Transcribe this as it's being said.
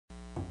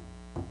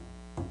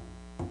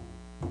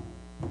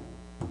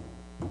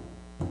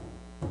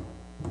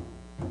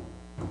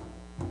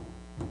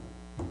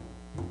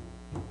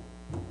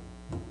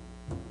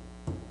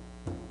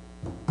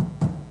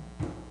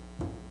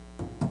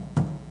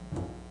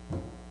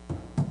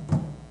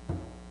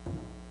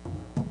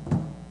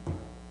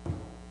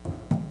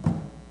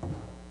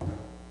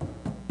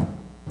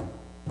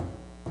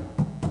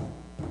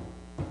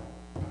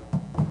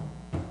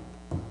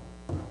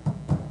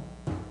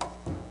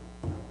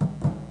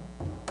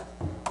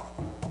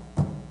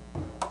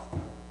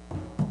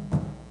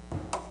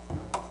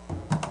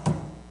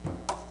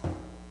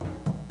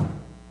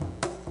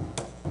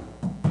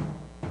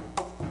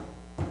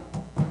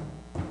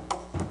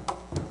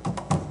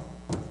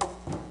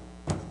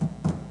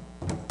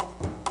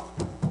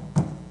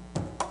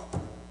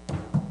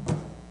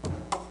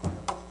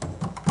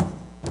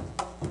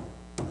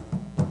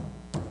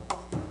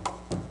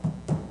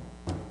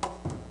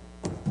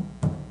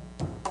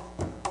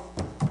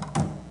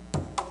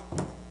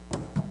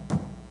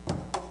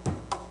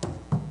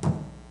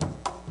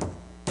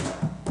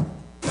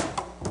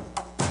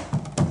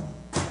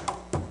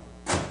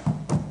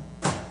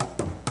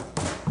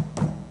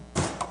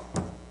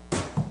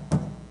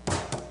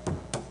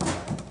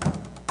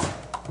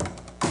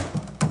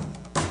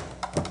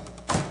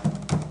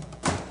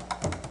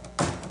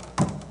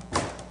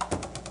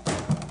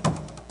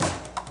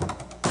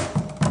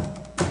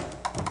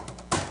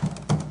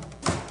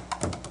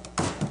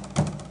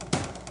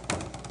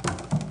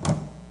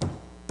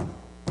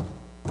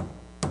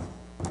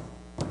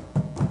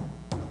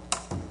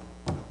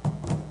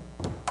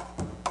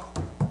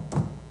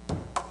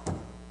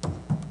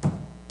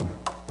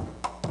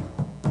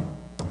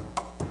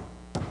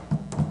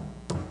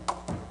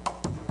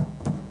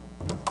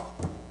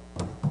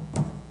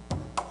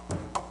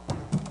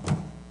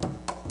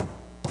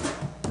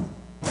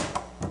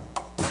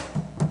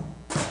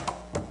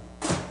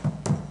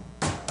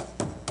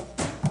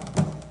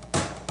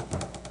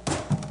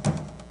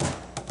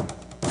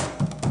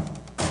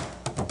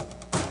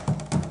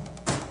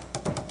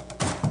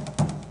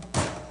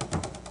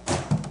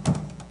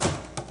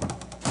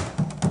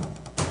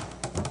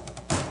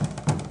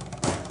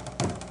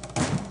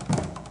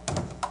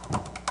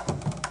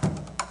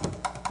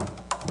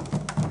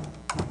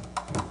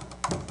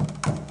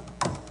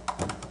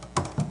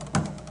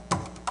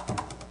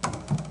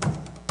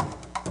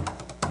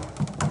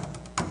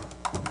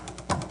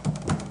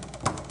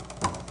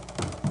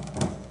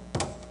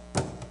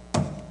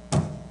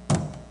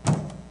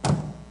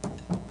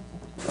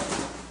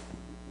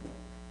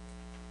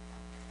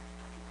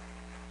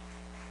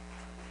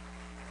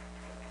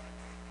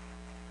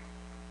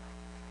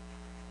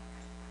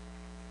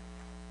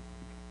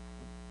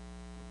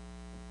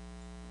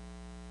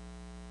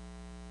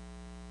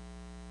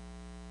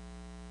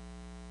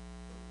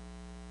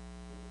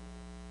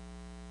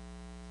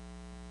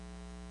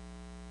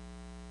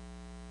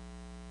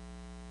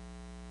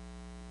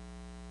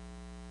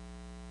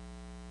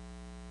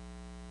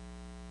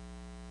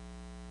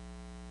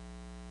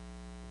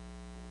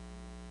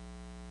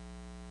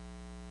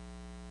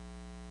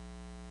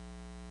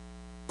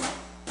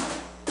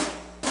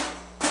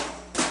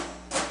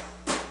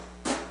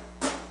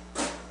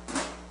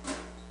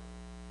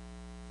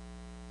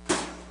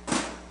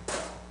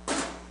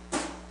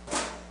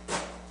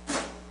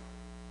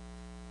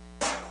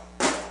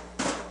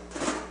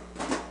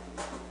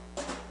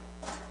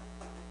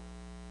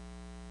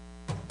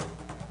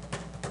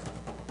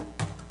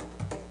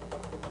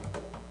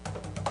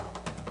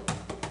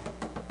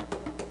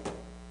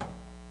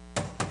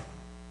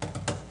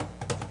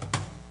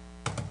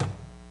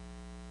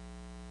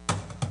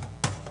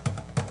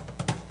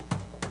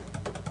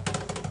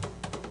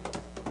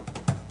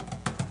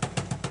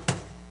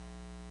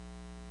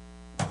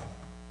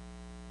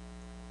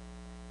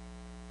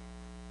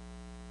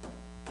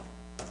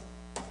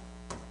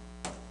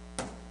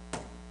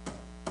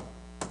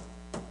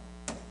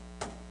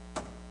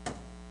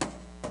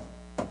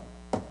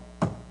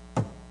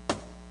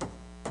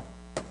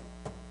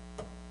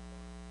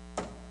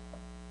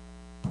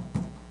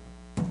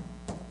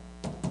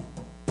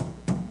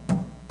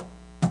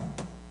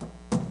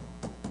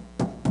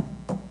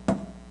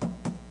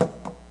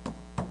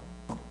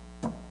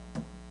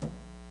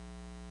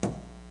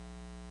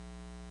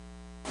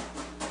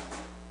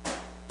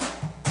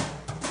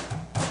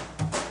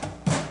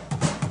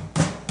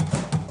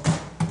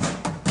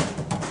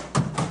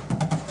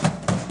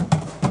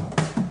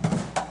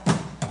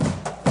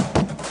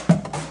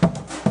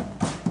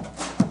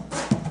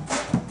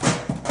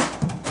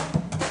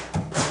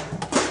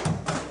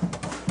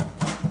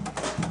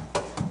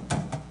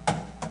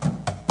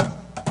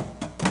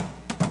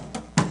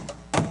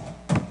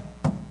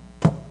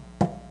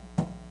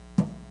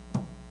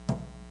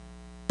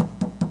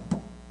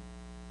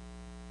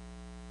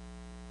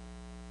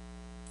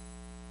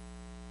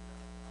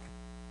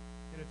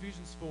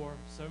Ephesians 4,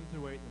 7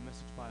 through 8 in the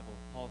Message Bible,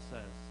 Paul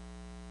says,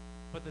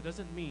 "But that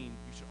doesn't mean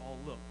you should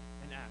all look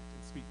and act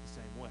and speak the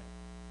same way.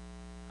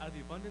 Out of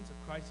the abundance of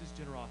Christ's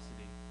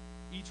generosity,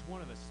 each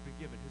one of us has been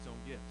given his own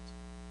gift."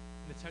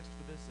 And the text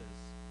for this is,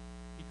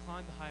 he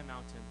climbed the high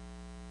mountain,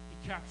 he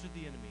captured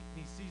the enemy,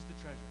 and he seized the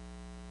treasure,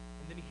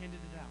 and then he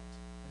handed it out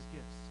as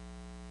gifts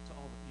to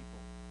all the people.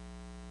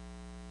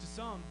 To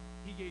some,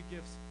 he gave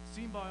gifts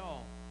seen by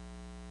all,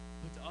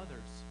 but to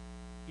others,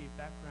 he gave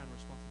background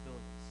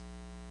responsibilities.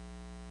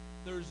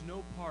 There is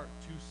no part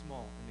too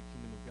small in the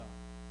kingdom of God.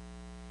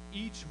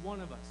 Each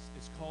one of us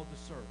is called to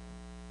serve,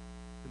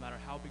 no matter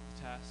how big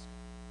the task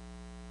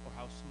or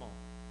how small.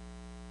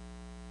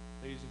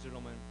 Ladies and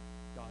gentlemen,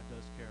 God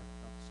does care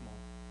about the small.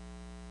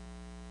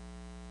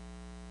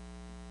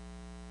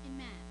 In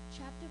Matt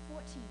chapter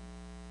 14,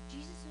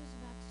 Jesus was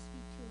about to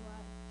speak to a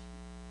large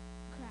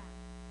crowd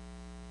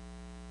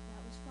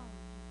that was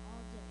following him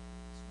all day and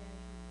was very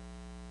hungry.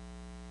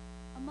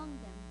 Among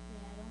them,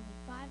 they had only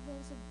 5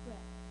 loaves of bread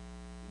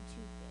and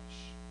 2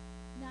 fish,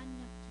 not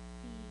enough to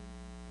feed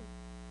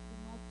the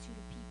multitude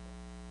of people,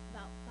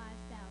 about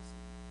 5,000.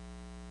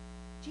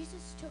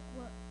 Jesus took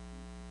what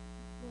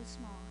was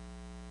small,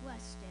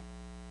 blessed it,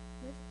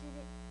 lifted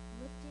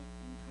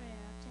in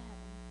prayer up to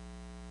heaven,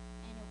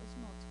 and it was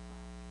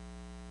multiplied,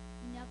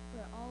 enough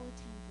for all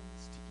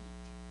attendants to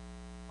eat,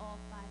 all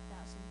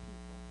 5,000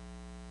 people.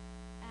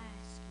 I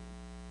ask you,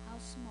 how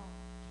small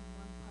can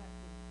one part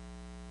be?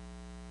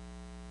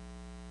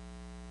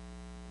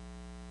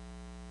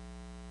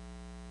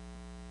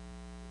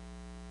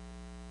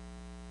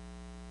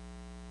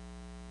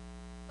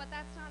 But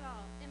that's not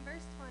all. In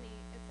verse 20,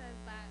 it says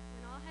that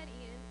when all had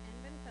eaten and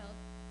been filled,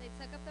 they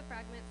took up the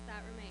fragments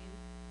that remained,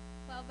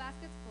 12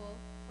 baskets full,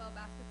 12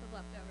 baskets of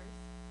leftovers.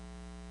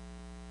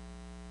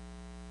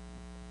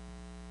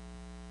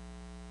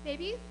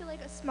 Maybe you feel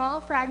like a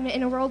small fragment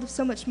in a world of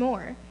so much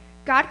more.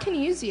 God can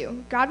use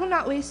you. God will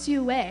not waste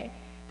you away.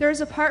 There is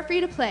a part for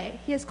you to play.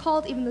 He has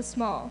called even the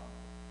small.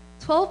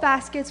 12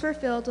 baskets were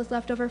filled with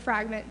leftover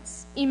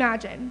fragments.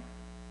 Imagine.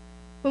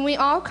 When we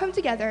all come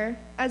together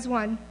as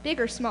one, big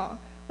or small,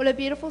 what a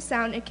beautiful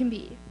sound it can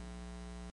be.